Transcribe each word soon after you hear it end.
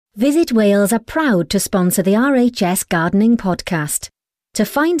Visit Wales are proud to sponsor the RHS Gardening Podcast. To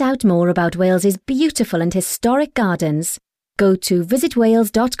find out more about Wales's beautiful and historic gardens, go to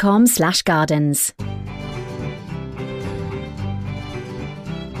visitwales.com/gardens.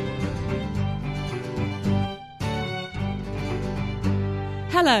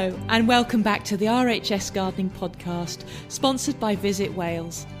 Hello and welcome back to the RHS Gardening Podcast, sponsored by Visit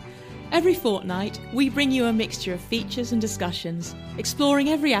Wales. Every fortnight, we bring you a mixture of features and discussions, exploring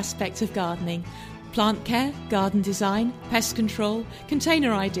every aspect of gardening: plant care, garden design, pest control,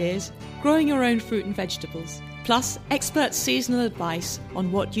 container ideas, growing your own fruit and vegetables, plus expert seasonal advice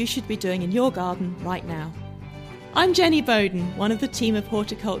on what you should be doing in your garden right now. I'm Jenny Bowden, one of the team of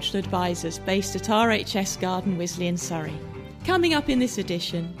horticultural advisors based at RHS Garden Wisley in Surrey. Coming up in this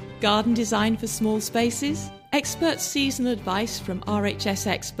edition, garden design for small spaces, expert seasonal advice from RHS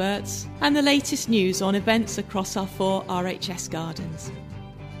experts, and the latest news on events across our 4 RHS gardens.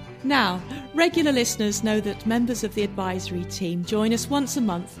 Now, regular listeners know that members of the advisory team join us once a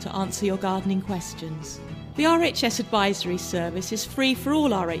month to answer your gardening questions. The RHS Advisory Service is free for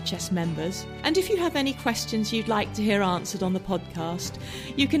all RHS members, and if you have any questions you'd like to hear answered on the podcast,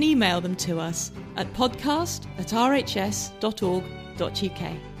 you can email them to us at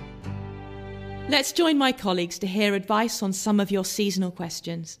podcast@rhs.org.uk. Let's join my colleagues to hear advice on some of your seasonal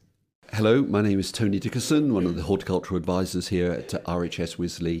questions. Hello, my name is Tony Dickerson, one of the horticultural advisors here at RHS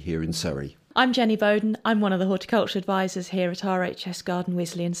Wisley here in Surrey. I'm Jenny Bowden. I'm one of the horticultural advisors here at RHS Garden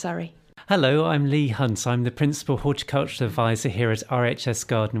Wisley in Surrey. Hello, I'm Lee Hunt. I'm the Principal Horticultural Advisor here at RHS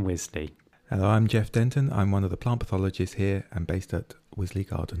Garden Wisley. Hello, I'm Jeff Denton. I'm one of the plant pathologists here and based at Wisley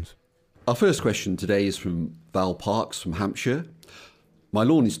Gardens. Our first question today is from Val Parks from Hampshire. My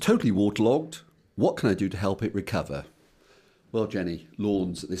lawn is totally waterlogged. What can I do to help it recover? Well, Jenny,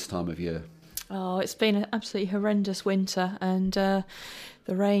 lawns at this time of year. Oh, it's been an absolutely horrendous winter, and the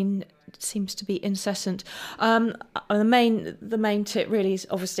rain seems to be incessant. The main tip really is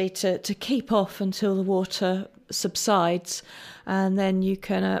obviously to keep off until the water subsides, and then you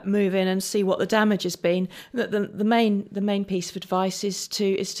can move in and see what the damage has been. The main piece of advice is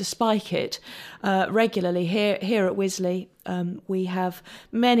to spike it regularly. Here at Wisley, we have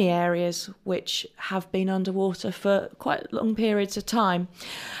many areas which have been underwater for quite long periods of time,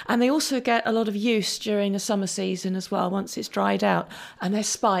 and they also get a lot of use during the summer season as well once it's dried out, and they're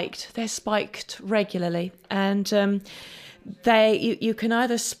spiked regularly. And you can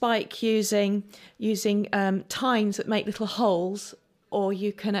either spike using tines that make little holes, or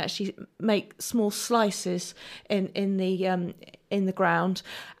you can actually make small slices in the ground,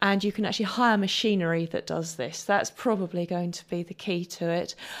 and you can actually hire machinery that does this. That's probably going to be the key to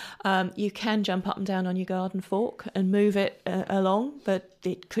it. You can jump up and down on your garden fork and move it along, but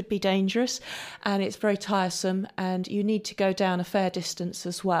it could be dangerous, and it's very tiresome, and you need to go down a fair distance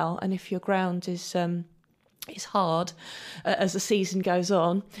as well. And if your ground is hard as the season goes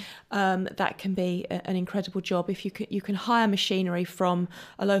on, that can be an incredible job. If you can hire machinery from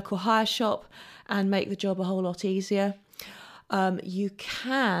a local hire shop and make the job a whole lot easier. You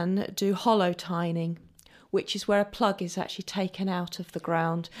can do hollow tining, which is where a plug is actually taken out of the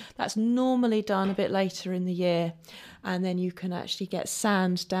ground. That's normally done a bit later in the year, and then you can actually get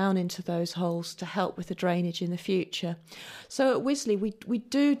sand down into those holes to help with the drainage in the future. So at Wisley, we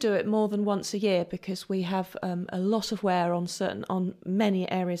do it more than once a year because we have a lot of wear on many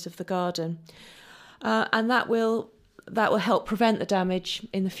areas of the garden, and that will help prevent the damage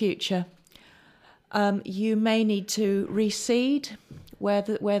in the future. You may need to reseed where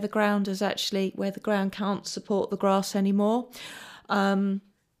the ground can't support the grass anymore,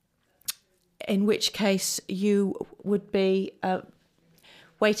 in which case you would be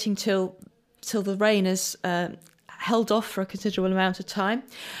waiting till the rain has held off for a considerable amount of time,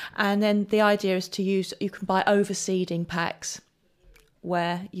 and then the idea is you can buy overseeding packs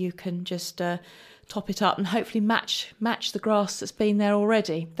where you can just top it up and hopefully match the grass that's been there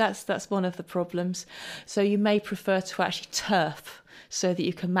already. That's one of the problems. So you may prefer to actually turf so that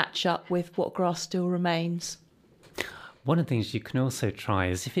you can match up with what grass still remains. One of the things you can also try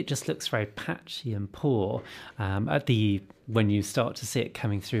is if it just looks very patchy and poor when you start to see it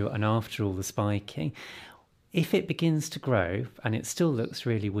coming through and after all the spiking, if it begins to grow and it still looks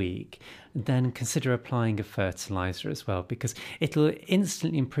really weak, then consider applying a fertiliser as well, because it'll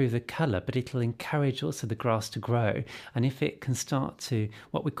instantly improve the colour, but it'll encourage also the grass to grow. And if it can start to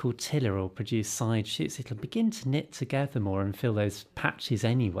what we call tiller or produce side shoots, it'll begin to knit together more and fill those patches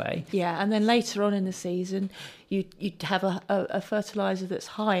anyway. Yeah, and then later on in the season, you'd have a fertiliser that's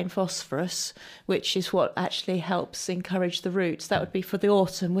high in phosphorus, which is what actually helps encourage the roots. That would be for the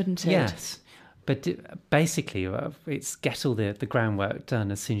autumn, wouldn't it? Yes. But basically, it's get all the groundwork done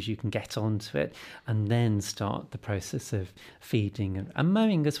as soon as you can get onto it, and then start the process of feeding and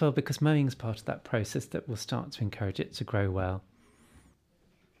mowing as well, because mowing is part of that process that will start to encourage it to grow well.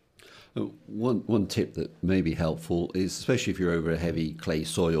 One tip that may be helpful is, especially if you're over a heavy clay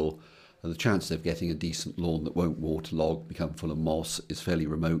soil, the chance of getting a decent lawn that won't waterlog, become full of moss, is fairly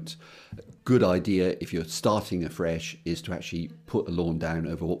remote. A good idea, if you're starting afresh, is to actually put a lawn down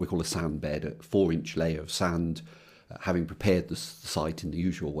over what we call a sand bed, a 4-inch layer of sand, having prepared the site in the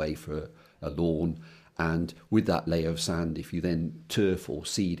usual way for a lawn. And with that layer of sand, if you then turf or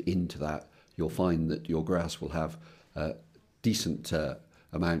seed into that, you'll find that your grass will have a decent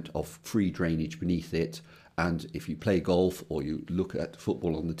amount of free drainage beneath it. And if you play golf or you look at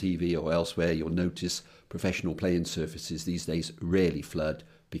football on the TV or elsewhere, you'll notice professional playing surfaces these days rarely flood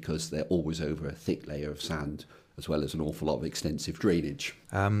because they're always over a thick layer of sand, as well as an awful lot of extensive drainage.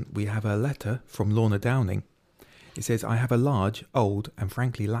 We have a letter from Lorna Downing. It says, I have a large, old and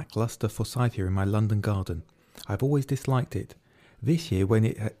frankly lacklustre forsythia in my London garden. I've always disliked it. This year, when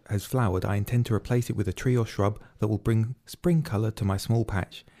it has flowered, I intend to replace it with a tree or shrub that will bring spring colour to my small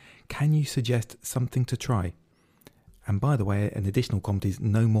patch. Can you suggest something to try? And by the way, an additional comment is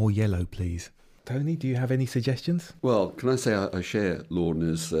no more yellow, please. Tony, do you have any suggestions? Well, can I say I share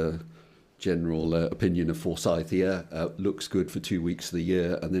Lorna's general opinion of forsythia. Looks good for 2 weeks of the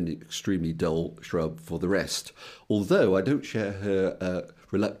year and then extremely dull shrub for the rest. Although I don't share her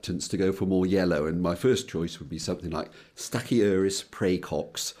reluctance to go for more yellow, and my first choice would be something like Stachyurus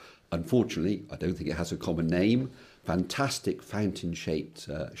praecox. Unfortunately, I don't think it has a common name. Fantastic fountain-shaped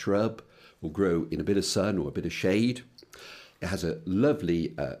shrub, will grow in a bit of sun or a bit of shade. It has a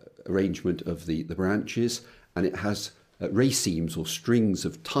lovely arrangement of the branches, and it has racemes or strings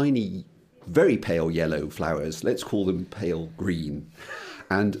of tiny, very pale yellow flowers. Let's call them pale green.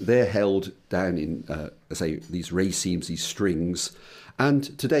 And they're held down in, these racemes, these strings.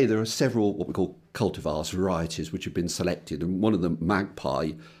 And today there are several what we call cultivars, varieties, which have been selected. And one of them,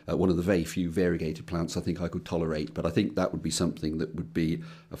 magpie, one of the very few variegated plants I think I could tolerate. But I think that would be something that would be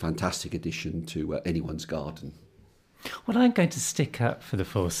a fantastic addition to anyone's garden. Well, I'm going to stick up for the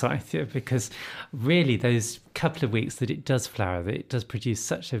forsythia because really those couple of weeks that it does flower, that it does produce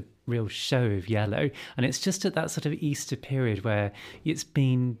such a real show of yellow, and it's just at that sort of Easter period where it's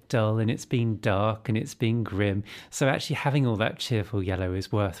been dull and it's been dark and it's been grim, so actually having all that cheerful yellow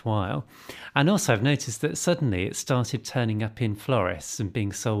is worthwhile. And also I've noticed that suddenly it started turning up in florists and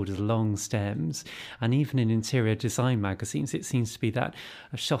being sold as long stems, and even in interior design magazines it seems to be that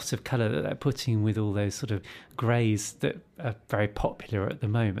a shot of colour that they're putting with all those sort of greys that are very popular at the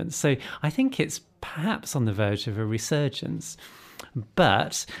moment. So I think it's perhaps on the verge of a resurgence.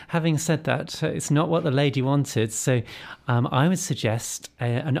 But having said that, it's not what the lady wanted. So I would suggest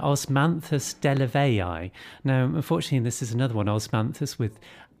an Osmanthus delevei. Now, unfortunately, this is another one, Osmanthus,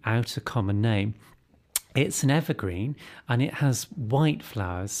 without a common name. It's an evergreen and it has white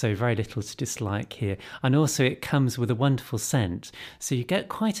flowers, so very little to dislike here. And also it comes with a wonderful scent. So you get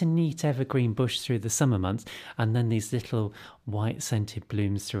quite a neat evergreen bush through the summer months and then these little white scented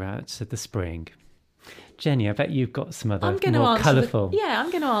blooms throughout the spring. Jenny, I bet you've got some other more colourful.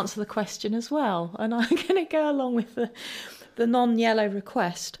 I'm going to answer the question as well. And I'm going to go along with the non-yellow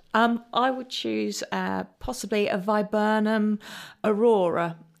request. I would choose possibly a Viburnum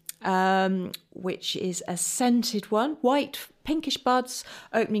aurora, which is a scented one, white, pinkish buds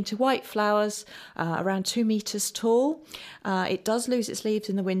opening to white flowers, around 2 metres tall. It does lose its leaves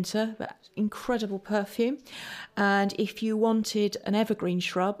in the winter, but incredible perfume. And if you wanted an evergreen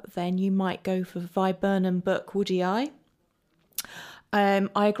shrub, then you might go for Viburnum burkwoodii. I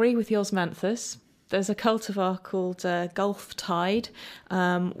agree with the Osmanthus. There's a cultivar called Gulf Tide,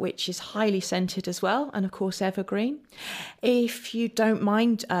 which is highly scented as well, and of course evergreen. If you don't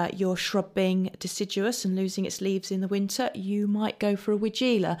mind your shrub being deciduous and losing its leaves in the winter, you might go for a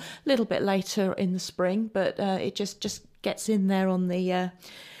Weigela a little bit later in the spring, but it just gets in there on the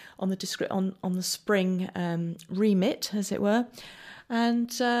spring remit, as it were.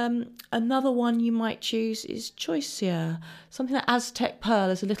 And another one you might choose is Choicea. Something like Aztec Pearl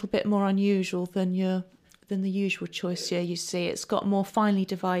is a little bit more unusual than the usual Choicea you see. It's got more finely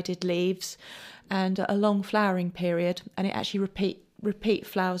divided leaves and a long flowering period, and it actually repeat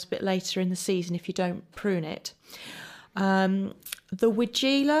flowers a bit later in the season if you don't prune it. The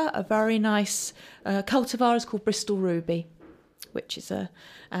Weigela, a very nice cultivar, is called Bristol Ruby, which is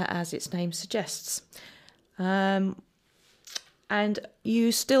as its name suggests. And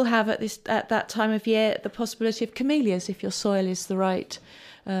you still have at that time of year the possibility of camellias if your soil is the right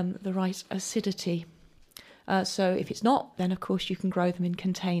acidity. So if it's not, then of course you can grow them in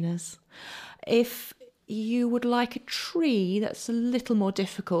containers. If you would like a tree, that's a little more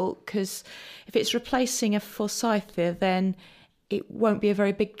difficult, because if it's replacing a forsythia, then it won't be a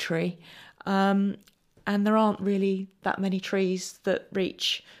very big tree. And there aren't really that many trees that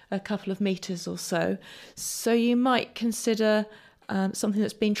reach a couple of metres or so. So you might consider something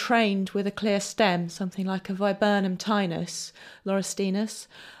that's been trained with a clear stem, something like a Viburnum tinus, Laurustinus,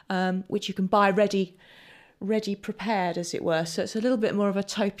 which you can buy ready prepared, as it were. So it's a little bit more of a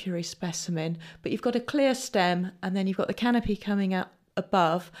topiary specimen, but you've got a clear stem, and then you've got the canopy coming out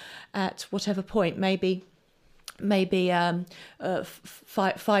above at whatever point, maybe 5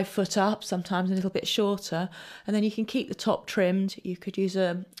 foot up, sometimes a little bit shorter, and then you can keep the top trimmed. You could use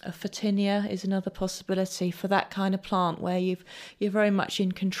a Photinia is another possibility for that kind of plant where you're very much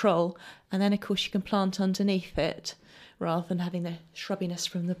in control, and then of course you can plant underneath it rather than having the shrubbiness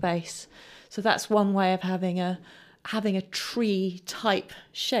from the base. So that's one way of having a tree type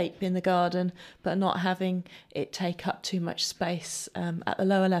shape in the garden, but not having it take up too much space at the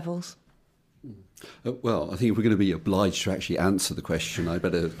lower levels. Well, I think if we're going to be obliged to actually answer the question, I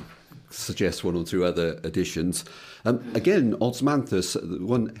better suggest one or two other additions. Again, Osmanthus,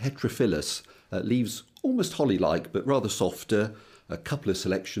 one Heterophilus, leaves almost holly-like, but rather softer. A couple of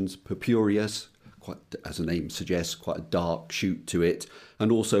selections, Purpureus, quite, as the name suggests, quite a dark shoot to it,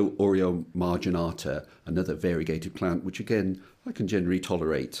 and also Oreo marginata, another variegated plant, which again I can generally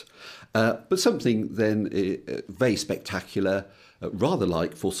tolerate. But something then very spectacular, rather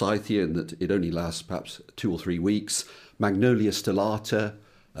like Forsythia in that it only lasts perhaps 2 or 3 weeks. Magnolia stellata,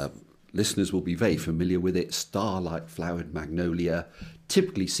 listeners will be very familiar with it, star-like flowered magnolia,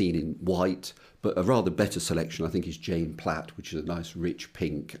 typically seen in white, but a rather better selection I think is Jane Platt, which is a nice rich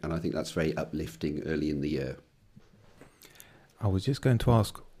pink, and I think that's very uplifting early in the year. I was just going to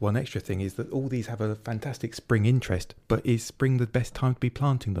ask, one extra thing is that all these have a fantastic spring interest, but is spring the best time to be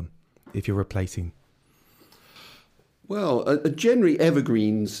planting them if you're replacing? Well, generally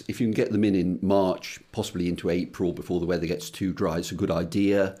evergreens, if you can get them in March, possibly into April before the weather gets too dry, it's a good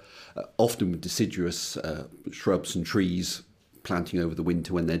idea. Often with deciduous shrubs and trees, planting over the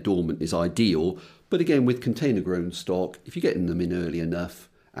winter when they're dormant is ideal. But again, with container-grown stock, if you're getting them in early enough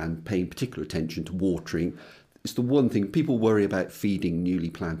and paying particular attention to watering, it's the one thing people worry about feeding newly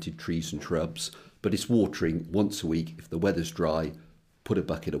planted trees and shrubs, but it's watering once a week. If the weather's dry, put a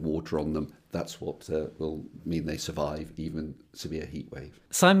bucket of water on them. That's what will mean they survive even severe heat wave.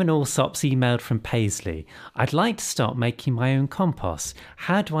 Simon Allsop's emailed from Paisley. I'd like to start making my own compost.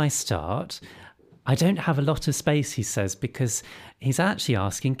 How do I start? I don't have a lot of space, he says, because he's actually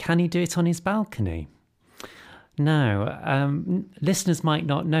asking, can he do it on his balcony? Now, listeners might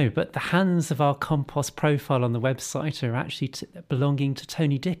not know, but the hands of our compost profile on the website are actually belonging to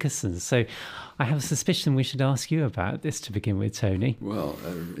Tony Dickerson. So I have a suspicion we should ask you about this to begin with, Tony. Well,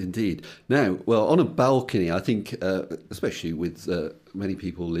 indeed. Now, on a balcony, I think, especially with many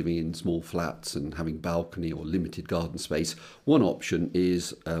people living in small flats and having balcony or limited garden space, one option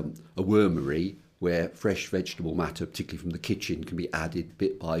is a wormery, where fresh vegetable matter, particularly from the kitchen, can be added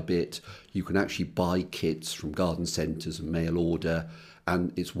bit by bit. You can actually buy kits from garden centres and mail order,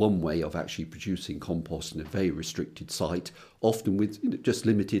 and it's one way of actually producing compost in a very restricted site, often with just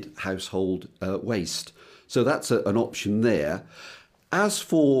limited household waste. So that's an option there. As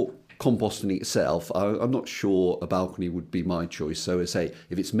for composting itself, I'm not sure a balcony would be my choice. So I say,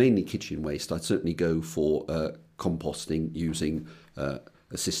 if it's mainly kitchen waste, I'd certainly go for composting using a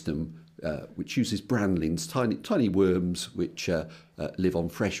system which uses brandlings, tiny worms which live on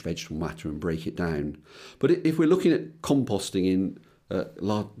fresh vegetable matter and break it down. But if we're looking at composting in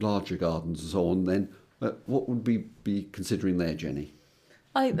larger gardens and so on, then what would we be considering there, Jenny?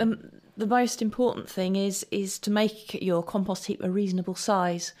 The most important thing is to make your compost heap a reasonable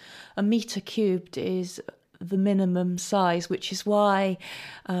size. A metre cubed is the minimum size, which is why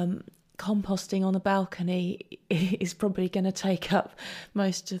composting on a balcony is probably going to take up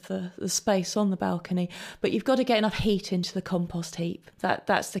most of the space on the balcony. But you've got to get enough heat into the compost heap.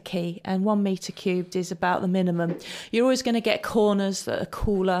 That's the key. And 1 metre cubed is about the minimum. You're always going to get corners that are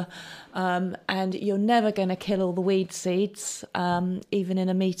cooler, and you're never going to kill all the weed seeds, even in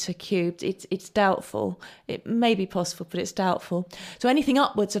a metre cubed. It's doubtful. It may be possible, but it's doubtful. So anything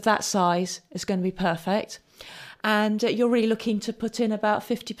upwards of that size is going to be perfect. And you're really looking to put in about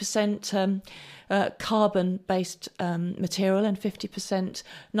 50% carbon-based material and 50%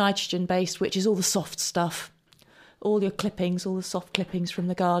 nitrogen-based, which is all the soft stuff, all your clippings, all the soft clippings from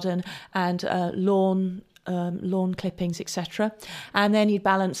the garden, and lawn lawn clippings, etc. And then you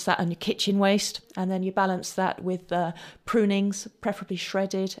balance that on your kitchen waste, and then you balance that with prunings, preferably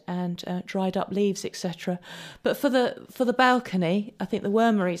shredded, and dried up leaves, etc. But for the balcony, I think the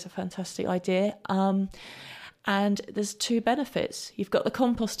wormery is a fantastic idea. And there's two benefits. You've got the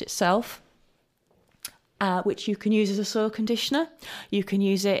compost itself, which you can use as a soil conditioner. You can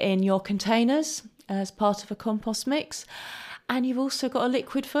use it in your containers as part of a compost mix. And you've also got a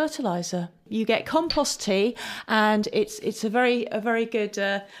liquid fertiliser. You get compost tea, and it's a very good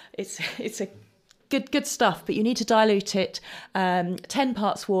it's a good stuff. But you need to dilute it 10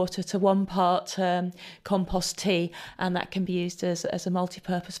 parts water to 1 part compost tea, and that can be used as a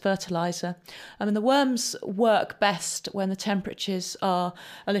multi-purpose fertiliser. I mean, the worms work best when the temperatures are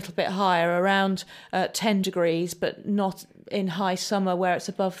a little bit higher, around 10 degrees, but not in high summer where it's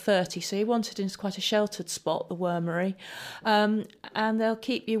above 30. So you want it in quite a sheltered spot, the wormery, and they'll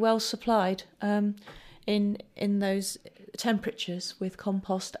keep you well supplied in those temperatures with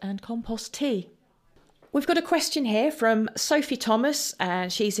compost and compost tea. We've got a question here from Sophie Thomas,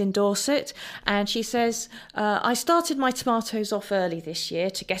 and she's in Dorset, and she says, I started my tomatoes off early this year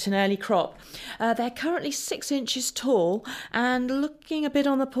to get an early crop. They're currently 6 inches tall and looking a bit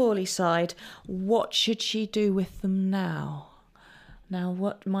on the poorly side. What should she do with them now? Now,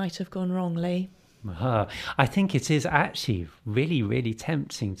 what might have gone wrong, Lee? I think it is actually really, really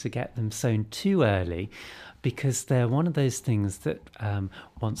tempting to get them sown too early, because they're one of those things that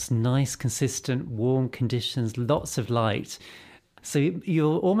wants nice, consistent, warm conditions, lots of light. So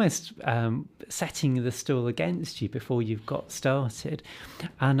you're almost setting the stall against you before you've got started.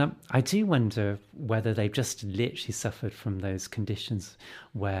 And I do wonder whether they've just literally suffered from those conditions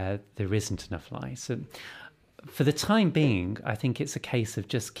where there isn't enough light. So for the time being, I think it's a case of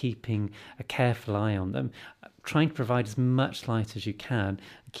just keeping a careful eye on them, trying to provide as much light as you can,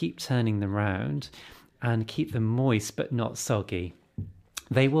 keep turning them round, and keep them moist but not soggy.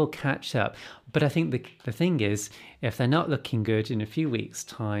 They will catch up. But I think the thing is, if they're not looking good in a few weeks'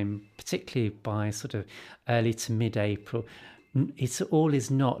 time, particularly by sort of early to mid-April, it all is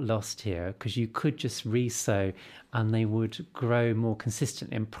not lost here, because you could just re-sow and they would grow more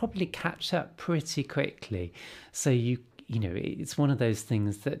consistently and probably catch up pretty quickly. So you know, it's one of those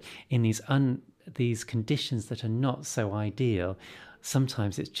things that in these conditions that are not so ideal,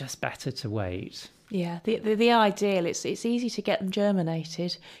 sometimes it's just better to wait. Yeah, the ideal, it's easy to get them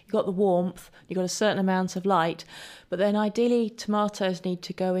germinated. You've got the warmth, you've got a certain amount of light, but then ideally tomatoes need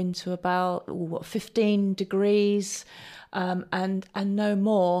to go into about 15 degrees and no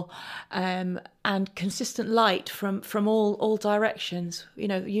more, and consistent light from all directions. You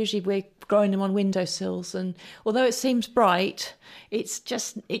know, usually we're growing them on windowsills, and although it seems bright, it's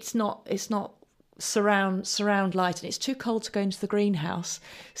not surround light, and it's too cold to go into the greenhouse,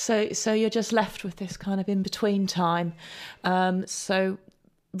 so you're just left with this kind of in-between time. So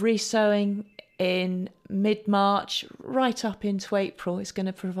resowing in mid-March right up into April is going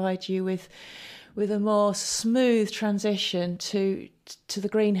to provide you with a more smooth transition to the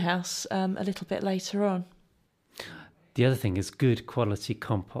greenhouse a little bit later on. The other thing is good quality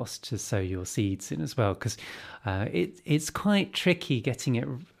compost to sow your seeds in as well, because it's quite tricky getting it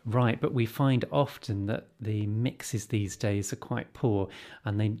right, but we find often that the mixes these days are quite poor,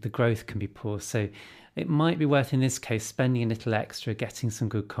 and the growth can be poor. So it might be worth, in this case, spending a little extra, getting some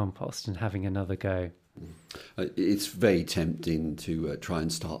good compost and having another go. It's very tempting to try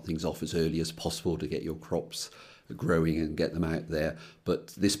and start things off as early as possible to get your crops growing and get them out there, but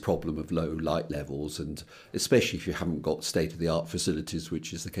this problem of low light levels, and especially if you haven't got state-of-the-art facilities,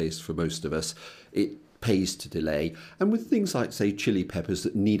 which is the case for most of us, it pays to delay. And with things like, say, chili peppers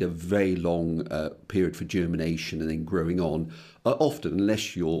that need a very long period for germination and then growing on, often,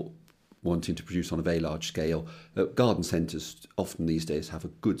 unless you're wanting to produce on a very large scale, garden centres often these days have a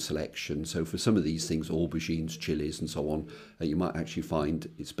good selection. So for some of these things, aubergines, chilies and so on, you might actually find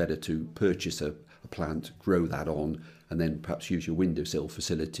it's better to purchase a plant, grow that on, and then perhaps use your windowsill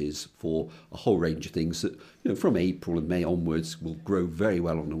facilities for a whole range of things that, you know, from April and May onwards will grow very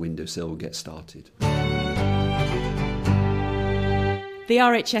well on a windowsill and get started. The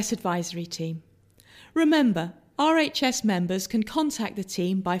RHS Advisory Team. Remember, RHS members can contact the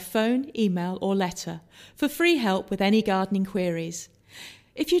team by phone, email or letter for free help with any gardening queries.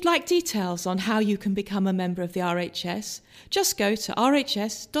 If you'd like details on how you can become a member of the RHS, just go to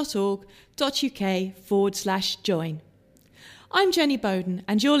rhs.org.uk/join. I'm Jenny Bowden,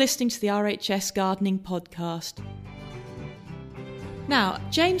 and you're listening to the RHS Gardening Podcast. Now,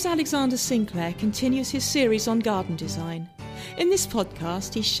 James Alexander Sinclair continues his series on garden design. In this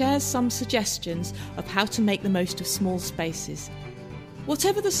podcast, he shares some suggestions of how to make the most of small spaces.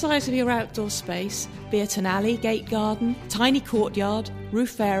 Whatever the size of your outdoor space, be it an alley, gate garden, tiny courtyard,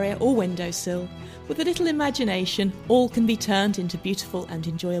 roof area or windowsill, with a little imagination, all can be turned into beautiful and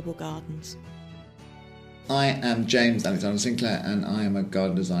enjoyable gardens. I am James Alexander Sinclair, and I am a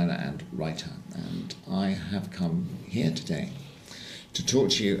garden designer and writer, and I have come here today to talk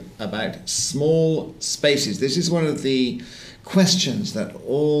to you about small spaces. This is one of the questions that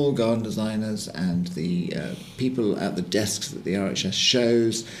all garden designers and the people at the desks at the RHS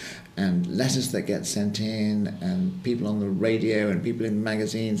shows, and letters that get sent in, and people on the radio and people in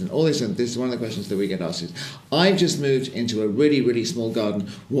magazines and all this. And this is one of the questions that we get asked is, I've just moved into a really, really small garden.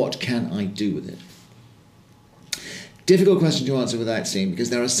 What can I do with it? Difficult question to answer without seeing,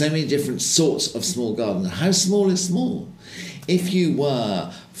 because there are so many different sorts of small gardens. How small is small? If you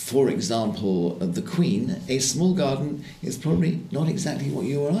were, for example, the Queen, a small garden is probably not exactly what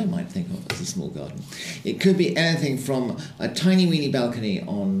you or I might think of as a small garden. It could be anything from a tiny weeny balcony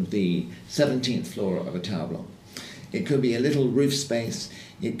on the 17th floor of a tower block. It could be a little roof space.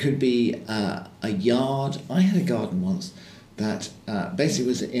 It could be a yard. I had a garden once that basically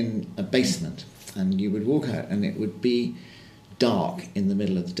was in a basement, and you would walk out and it would be dark in the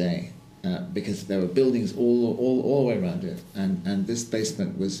middle of the day. Because there were buildings all the way around it, and this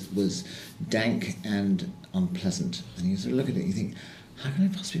basement was dank and unpleasant. And you sort of look at it and you think, how can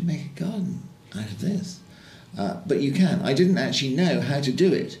I possibly make a garden out of this? But you can. I didn't actually know how to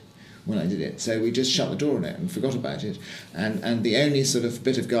do it when I did it, so we just shut the door on it and forgot about it. And the only sort of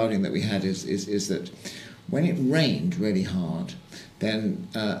bit of gardening that we had is that when it rained really hard, then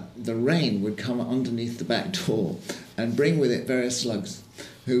the rain would come underneath the back door and bring with it various slugs,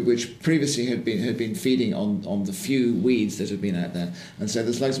 which previously had been feeding on the few weeds that had been out there, and so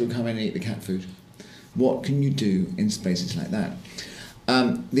the slugs would come in and eat the cat food. What can you do in spaces like that?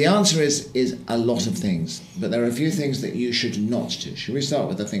 The answer is a lot of things, but there are a few things that you should not do. Should we start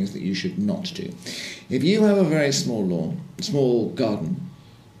with the things that you should not do? If you have a very small garden,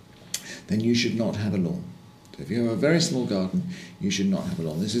 then you should not have a lawn. If you have a very small garden, you should not have a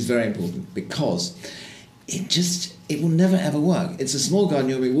lawn. This is very important, because it will never ever work. It's a small garden,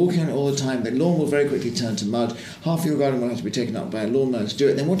 you'll be walking on it all the time, the lawn will very quickly turn to mud, half your garden will have to be taken up by a lawnmower to do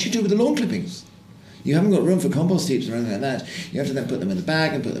it. Then what do you do with the lawn clippings? You haven't got room for compost heaps or anything like that. You have to then put them in the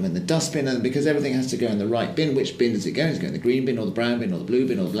bag and put them in the dustbin, and because everything has to go in the right bin, which bin does it go? Does it go in the green bin or the brown bin or the blue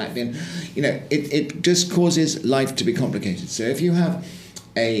bin or the black bin? You know, it just causes life to be complicated. So if you have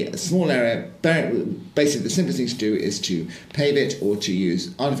a small area, basically the simplest thing to do is to pave it, or to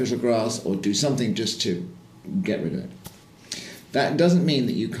use artificial grass, or do something just to get rid of it. That doesn't mean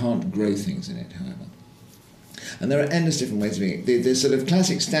that you can't grow things in it, however. And there are endless different ways of doing it. The sort of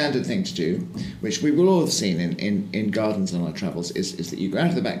classic standard thing to do, which we will all have seen in gardens on our travels, is that you go out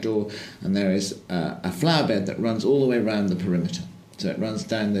of the back door and there is a flower bed that runs all the way around the perimeter. So it runs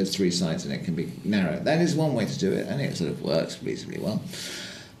down those three sides and it can be narrow. That is one way to do it, and it sort of works reasonably well.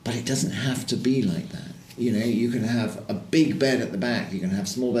 But it doesn't have to be like that. You know, you can have a big bed at the back, you can have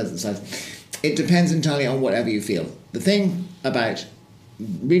small beds at the sides. It depends entirely on whatever you feel. The thing about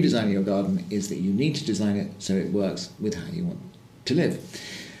redesigning your garden is that you need to design it so it works with how you want to live.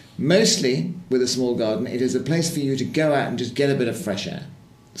 Mostly, with a small garden, it is a place for you to go out and just get a bit of fresh air.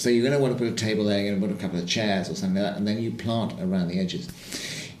 So you're going to want to put a table there, you're going to put a couple of chairs or something like that, and then you plant around the edges.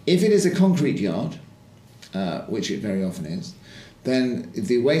 If it is a concrete yard, which it very often is, then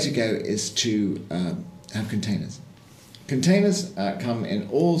the way to go is to have containers. Containers come in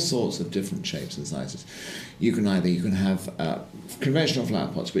all sorts of different shapes and sizes. You can have conventional flower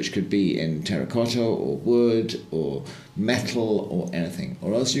pots, which could be in terracotta or wood or metal or anything,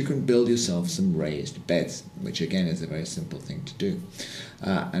 or else you can build yourself some raised beds, which again is a very simple thing to do.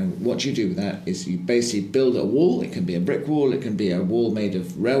 And what you do with that is you basically build a wall. It can be a brick wall, it can be a wall made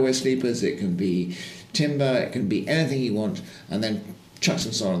of railway sleepers, it can be timber, it can be anything you want, and then chuck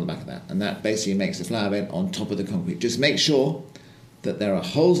some soil on the back of that, and that basically makes a flower bed on top of the concrete. Just make sure that there are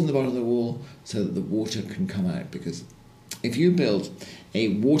holes in the bottom of the wall so that the water can come out, because if you build a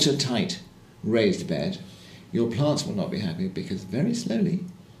watertight raised bed, your plants will not be happy, because very slowly,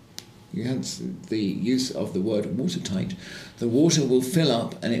 hence the use of the word watertight, the water will fill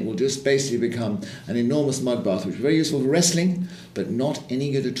up and it will just basically become an enormous mud bath, which is very useful for wrestling, but not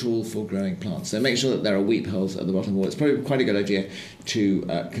any good at all for growing plants. So make sure that there are weep holes at the bottom of the wall. It's probably quite a good idea to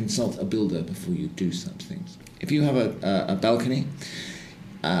consult a builder before you do such things. If you have a balcony,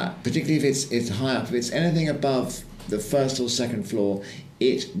 particularly if it's high up, if it's anything above the first or second floor,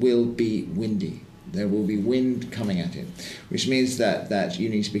 it will be windy. There will be wind coming at it, which means that you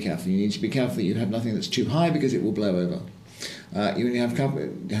need to be careful. You need to be careful that you have nothing that's too high, because it will blow over. You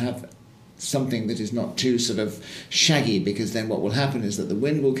have something that is not too sort of shaggy, because then what will happen is that the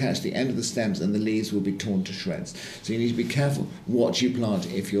wind will catch the end of the stems and the leaves will be torn to shreds. So you need to be careful what you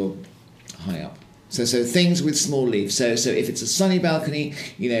plant if you're high up. So things with small leaves. So if it's a sunny balcony,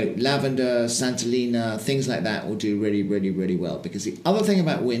 lavender, Santolina, things like that will do really, really, really well. Because the other thing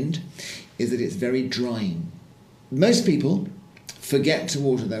about wind is that it's very drying. Most people forget to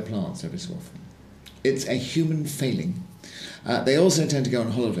water their plants every so often. It's a human failing. They also tend to go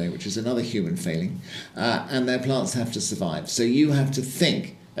on holiday, which is another human failing, and their plants have to survive. So you have to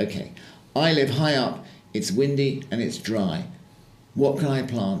think, okay, I live high up, it's windy and it's dry. What can I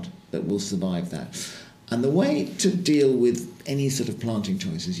plant that will survive that? And the way to deal with any sort of planting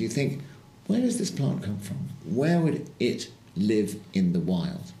choices, you think, where does this plant come from? Where would it live in the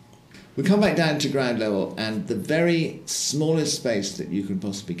wild? We come back down to ground level, and the very smallest space that you can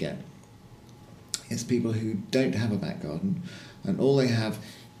possibly get is people who don't have a back garden, and all they have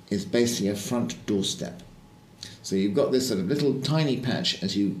is basically a front doorstep. So you've got this sort of little tiny patch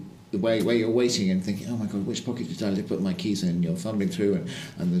where you're waiting and thinking, oh my God, which pocket did I put my keys in? And you're fumbling through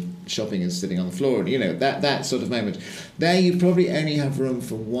and the shopping is sitting on the floor. And, that sort of moment. There you probably only have room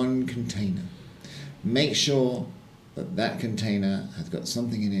for one container. Make sure that container has got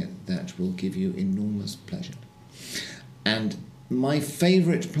something in it that will give you enormous pleasure. And my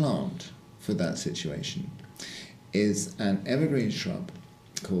favourite plant for that situation is an evergreen shrub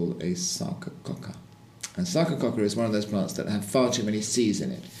called a sarcococca. And sarcococca is one of those plants that have far too many C's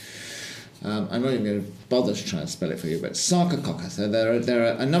in it. I'm not even going to bother to try and spell it for you, but sarcococca. So there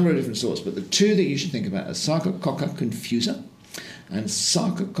are a number of different sorts, but the two that you should think about are Sarcococca confusa and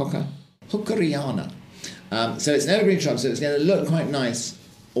Sarcococca hookeriana. So it's an evergreen shrub, so it's going to look quite nice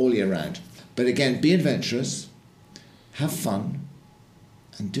all year round. But again, be adventurous, have fun,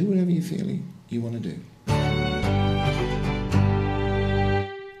 and do whatever you feel you want to do.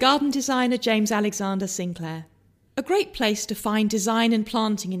 Garden designer James Alexander Sinclair. A great place to find design and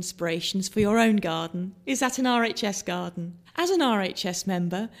planting inspirations for your own garden is at an RHS garden. As an RHS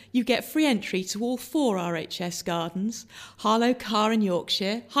member, you get free entry to all 4 RHS gardens: Harlow Carr in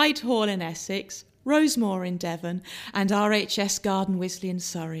Yorkshire, Hyde Hall in Essex, Rosemoor in Devon, and RHS Garden Wisley in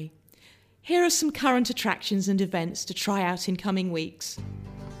Surrey. Here are some current attractions and events to try out in coming weeks.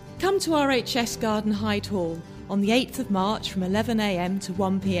 Come to RHS Garden Hyde Hall on the 8th of March from 11 a.m. to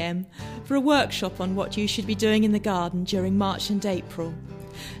 1 p.m. for a workshop on what you should be doing in the garden during March and April.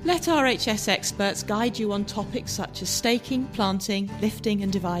 Let RHS experts guide you on topics such as staking, planting, lifting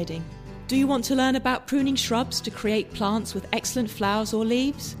and dividing. Do you want to learn about pruning shrubs to create plants with excellent flowers or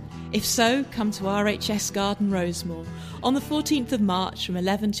leaves? If so, come to RHS Garden Rosemoor on the 14th of March from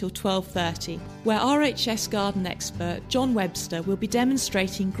 11 till 12:30, where RHS garden expert John Webster will be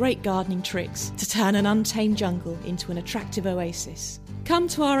demonstrating great gardening tricks to turn an untamed jungle into an attractive oasis. Come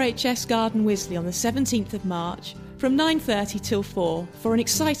to RHS Garden Wisley on the 17th of March from 9:30 till 4 for an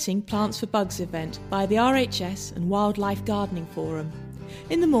exciting Plants for Bugs event by the RHS and Wildlife Gardening Forum.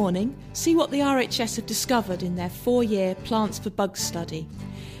 In the morning, see what the RHS have discovered in their 4-year Plants for Bugs study.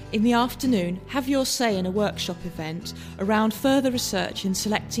 In the afternoon, have your say in a workshop event around further research in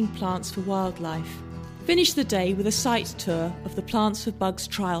selecting plants for wildlife. Finish the day with a site tour of the Plants for Bugs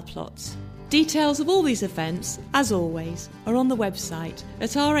trial plots. Details of all these events, as always, are on the website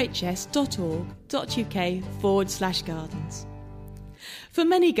at rhs.org.uk/gardens. For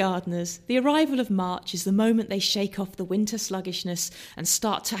many gardeners, the arrival of March is the moment they shake off the winter sluggishness and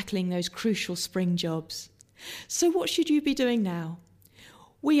start tackling those crucial spring jobs. So what should you be doing now?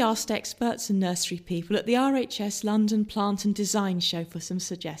 We asked experts and nursery people at the RHS London Plant and Design Show for some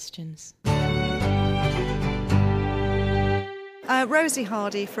suggestions. Rosie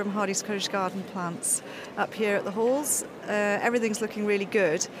Hardy from Hardy's Cottage Garden Plants up here at the halls. Everything's looking really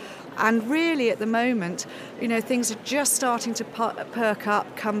good. And really at the moment, things are just starting to perk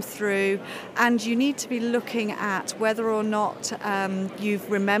up, come through, and you need to be looking at whether or not you've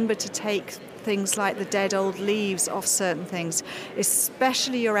remembered to take things like the dead old leaves off certain things,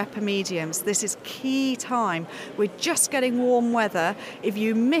 especially your epimediums. This is key time. We're just getting warm weather. If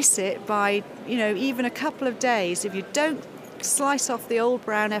you miss it by, even a couple of days, if you don't slice off the old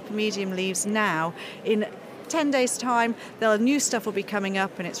brown epimedium leaves now, in 10 days' time, new stuff will be coming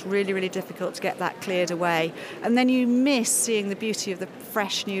up and it's really, really difficult to get that cleared away. And then you miss seeing the beauty of the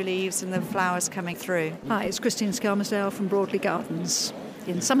fresh new leaves and the flowers coming through. Hi, it's Christine Skelmersdale from Broadley Gardens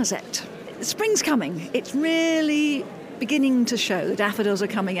in Somerset. Spring's coming. It's really beginning to show. The daffodils are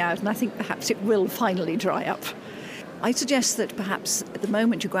coming out and I think perhaps it will finally dry up. I suggest that perhaps at the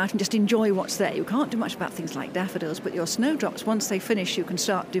moment you go out and just enjoy what's there. You can't do much about things like daffodils, but your snowdrops, once they finish, you can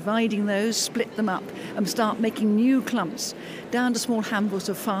start dividing those, split them up, and start making new clumps down to small handfuls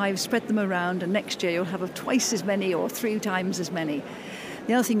of 5, spread them around, and next year you'll have twice as many or 3 times as many.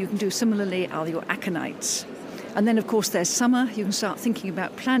 The other thing you can do similarly are your aconites. And then, of course, there's summer. You can start thinking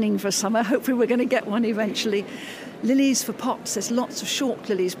about planning for summer. Hopefully we're going to get one eventually. Lilies for pots. There's lots of short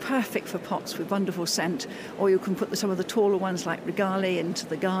lilies, perfect for pots with wonderful scent. Or you can put some of the taller ones like regale into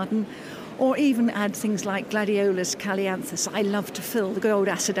the garden. Or even add things like gladiolus, callianthus. I love to fill the good old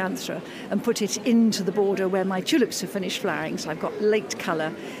acidanthera and put it into the border where my tulips have finished flowering. So I've got late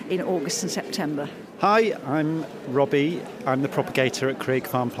colour in August and September. Hi, I'm Robbie. I'm the propagator at Craig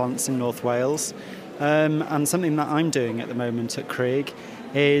Farm Plants in North Wales. And something that I'm doing at the moment at Craig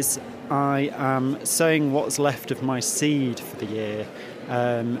is I am sowing what's left of my seed for the year,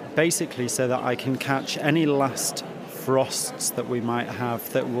 basically so that I can catch any last frosts that we might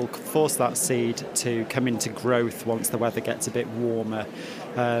have that will force that seed to come into growth once the weather gets a bit warmer.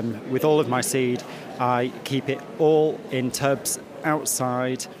 With all of my seed, I keep it all in tubs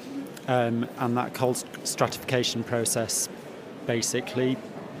outside, and that cold stratification process basically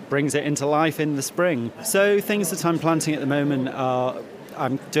brings it into life in the spring. So things that I'm planting at the moment are,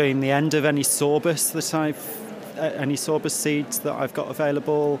 I'm doing the end of any sorbus any sorbus seeds that I've got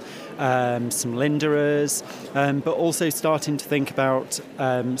available, some linderers, but also starting to think about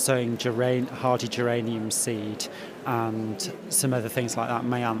sowing hardy geranium seed and some other things like that,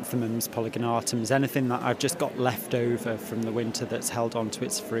 maianthemums, polygonatums, anything that I've just got left over from the winter that's held on to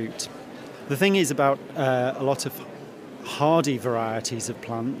its fruit. The thing is about a lot of hardy varieties of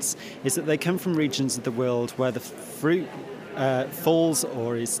plants is that they come from regions of the world where the fruit falls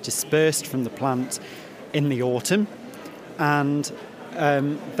or is dispersed from the plant in the autumn, and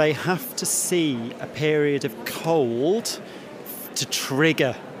they have to see a period of cold to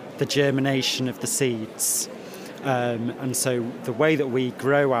trigger the germination of the seeds. And so the way that we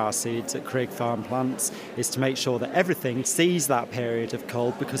grow our seeds at Craig Farm Plants is to make sure that everything sees that period of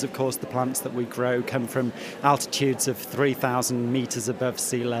cold, because of course the plants that we grow come from altitudes of 3,000 metres above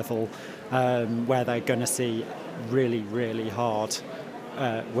sea level, where they're going to see really, really hard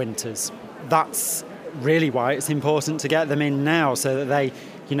winters. That's really why it's important to get them in now, so that they,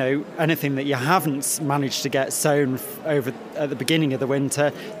 anything that you haven't managed to get sown over at the beginning of the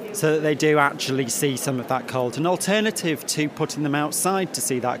winter, so that they do actually see some of that cold. An alternative to putting them outside to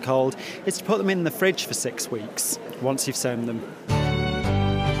see that cold is to put them in the fridge for 6 weeks once you've sown them.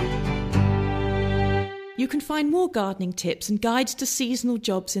 You can find more gardening tips and guides to seasonal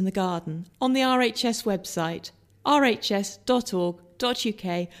jobs in the garden on the RHS website,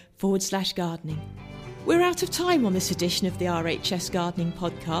 rhs.org.uk/gardening. We're out of time on this edition of the RHS Gardening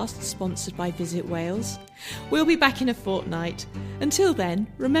Podcast, sponsored by Visit Wales. We'll be back in a fortnight. Until then,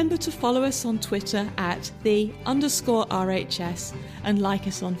 remember to follow us on Twitter at @the_RHS and like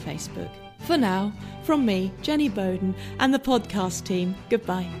us on Facebook. For now, from me, Jenny Bowden, and the podcast team,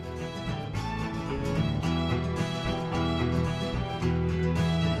 goodbye.